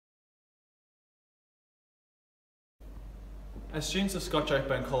As students of Scotch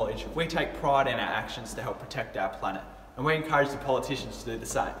Oakburn College, we take pride in our actions to help protect our planet, and we encourage the politicians to do the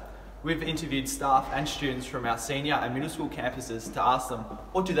same. We've interviewed staff and students from our senior and middle school campuses to ask them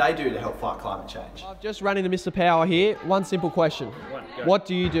what do they do to help fight climate change. I've just run into Mr. Power here. One simple question. What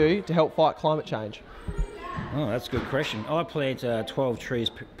do you do to help fight climate change? Oh, that's a good question. I plant 12 trees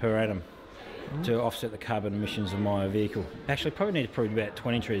per annum to offset the carbon emissions of my vehicle. Actually, probably need to prune about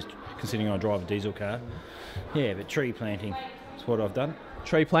 20 trees considering I drive a diesel car. Yeah, but tree planting is what I've done.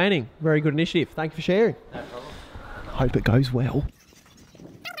 Tree planting, very good initiative. Thank you for sharing. No problem. Hope it goes well.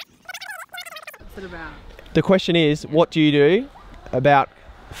 What's it about? The question is, what do you do about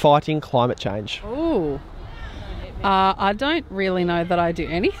fighting climate change? Ooh. I don't really know that I do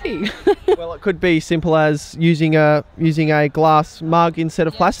anything. Well, it could be simple as using a glass mug instead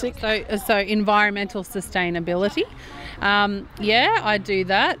of plastic. So environmental sustainability. Yeah, I do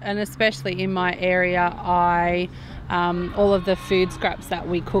that, and especially in my area, all of the food scraps that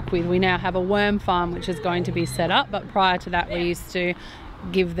we cook with, we now have a worm farm which is going to be set up, but prior to that we used to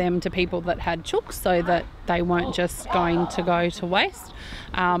give them to people that had chooks so that they weren't just going to go to waste.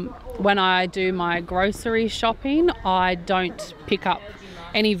 When I do my grocery shopping, I don't pick up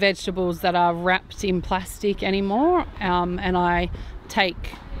any vegetables that are wrapped in plastic anymore, and I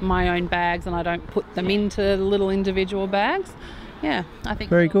take my own bags and I don't put them into little individual bags. Yeah, I think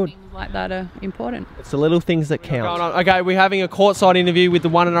very good. Things like that are important. It's the little things that count. Okay, we're having a courtside interview with the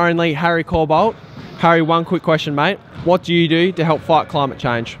one and only Harry Corbolt. Harry, one quick question, mate. What do you do to help fight climate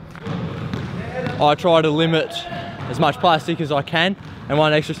change? I try to limit as much plastic as I can, and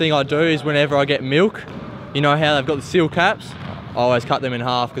one extra thing I do is whenever I get milk, you know how they've got the seal caps? I always cut them in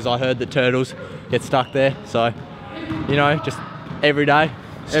half because I heard that turtles get stuck there. So, you know, just every day,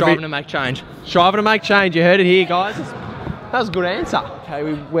 striving to make change. Striving to make change, you heard it here, guys. That was a good answer. Okay,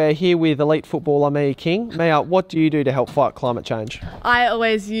 we're here with elite footballer Mia King. Mia, what do you do to help fight climate change? I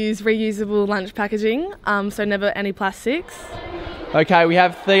always use reusable lunch packaging, so never any plastics. Okay, we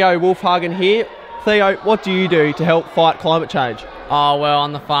have Theo Wolfhagen here. Theo, what do you do to help fight climate change? Oh, well,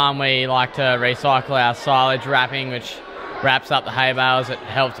 on the farm we like to recycle our silage wrapping, which wraps up the hay bales. It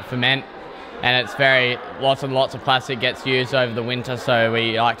helps it ferment, and it's lots and lots of plastic gets used over the winter, so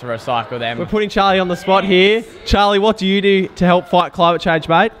we like to recycle them. We're putting Charlie on the spot here. Charlie, what do you do to help fight climate change,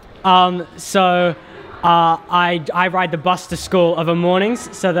 mate? I ride the bus to school of a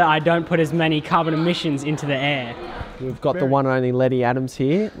mornings so that I don't put as many carbon emissions into the air. We've got the one and only Lenny Adams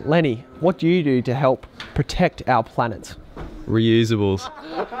here. Lenny, what do you do to help protect our planet? Reusables.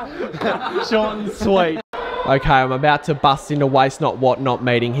 Short and sweet. Okay, I'm about to bust into waste not what not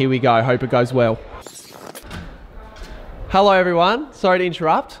meeting. Here we go. Hope it goes well. Hello everyone. Sorry to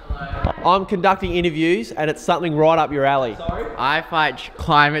interrupt. I'm conducting interviews and it's something right up your alley. I fight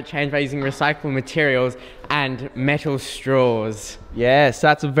climate change by using recyclable materials and metal straws. Yes,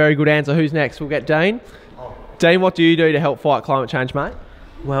 that's a very good answer. Who's next? We'll get Dean. Dean, what do you do to help fight climate change, mate?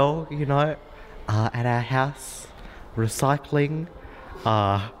 Well, you know, at our house, recycling,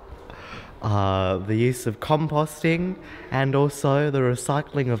 the use of composting, and also the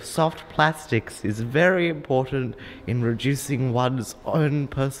recycling of soft plastics is very important in reducing one's own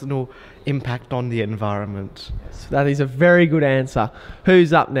personal impact on the environment. Yes, that is a very good answer.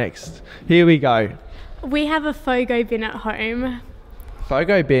 Who's up next? Here we go. We have a FOGO bin at home.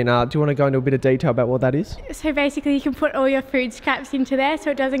 FOGO bin, do you want to go into a bit of detail about what that is? So basically you can put all your food scraps into there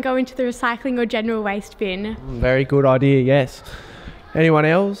so it doesn't go into the recycling or general waste bin. Very good idea, yes. Anyone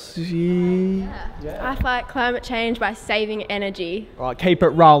else? Yeah. I fight climate change by saving energy. Right, keep it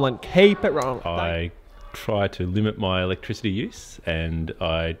rolling, keep it rolling. I try to limit my electricity use and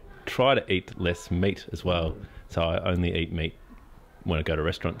I try to eat less meat as well. So I only eat meat when I go to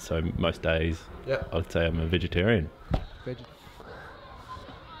restaurants, so most days I'd say I'm a vegetarian.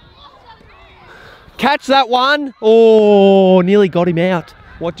 Catch that one! Oh, nearly got him out.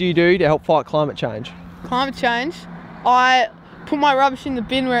 What do you do to help fight climate change? Climate change? I put my rubbish in the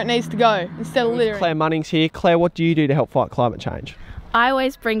bin where it needs to go instead of littering. Claire Munnings here. Claire, what do you do to help fight climate change? I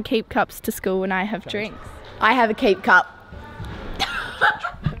always bring keep cups to school when I have drinks. I have a keep cup.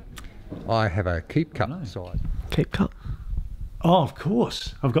 I have a keep cup side. Keep cup? Oh, of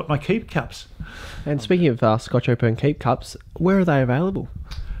course. I've got my keep cups. And speaking of Scotch Oakburn keep cups, where are they available?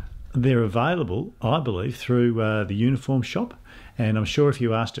 They're available, I believe, through the uniform shop. And I'm sure if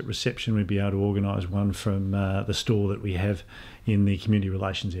you asked at reception, we'd be able to organise one from the store that we have in the community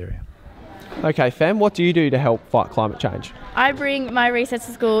relations area. Okay, Fem, what do you do to help fight climate change? I bring my recess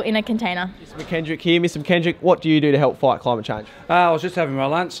to school in a container. Mr McKendrick here. Mr McKendrick, what do you do to help fight climate change? I was just having my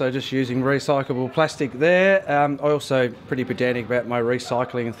lunch, so just using recyclable plastic there. I also pretty pedantic about my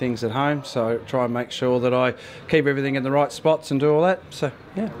recycling and things at home, so try and make sure that I keep everything in the right spots and do all that. So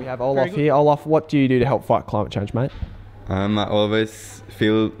yeah. We have Olaf here. Olaf, what do you do to help fight climate change, mate? I always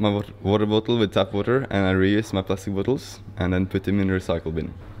fill my water bottle with tap water, and I reuse my plastic bottles and then put them in the recycle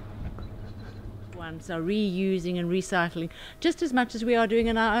bin. So reusing and recycling just as much as we are doing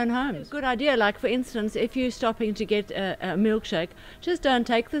in our own homes. Good idea. Like for instance, if you're stopping to get a milkshake, just don't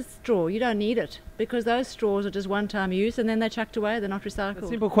take the straw. You don't need it, because those straws are just one-time use and then they're chucked away. They're not recycled. The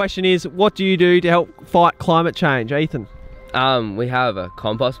simple question is, what do you do to help fight climate change, Ethan? We have a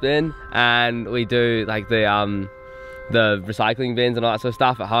compost bin, and we do like the recycling bins and all that sort of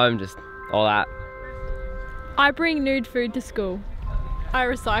stuff at home. Just all that. I bring nude food to school. I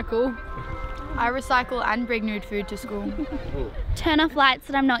recycle. I recycle and bring nude food to school. Turn off lights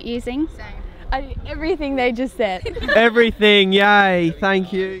that I'm not using. Everything they just said. Everything, yay,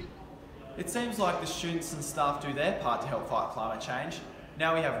 thank you. It seems like the students and staff do their part to help fight climate change.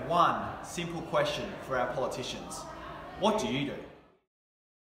 Now we have one simple question for our politicians. What do you do?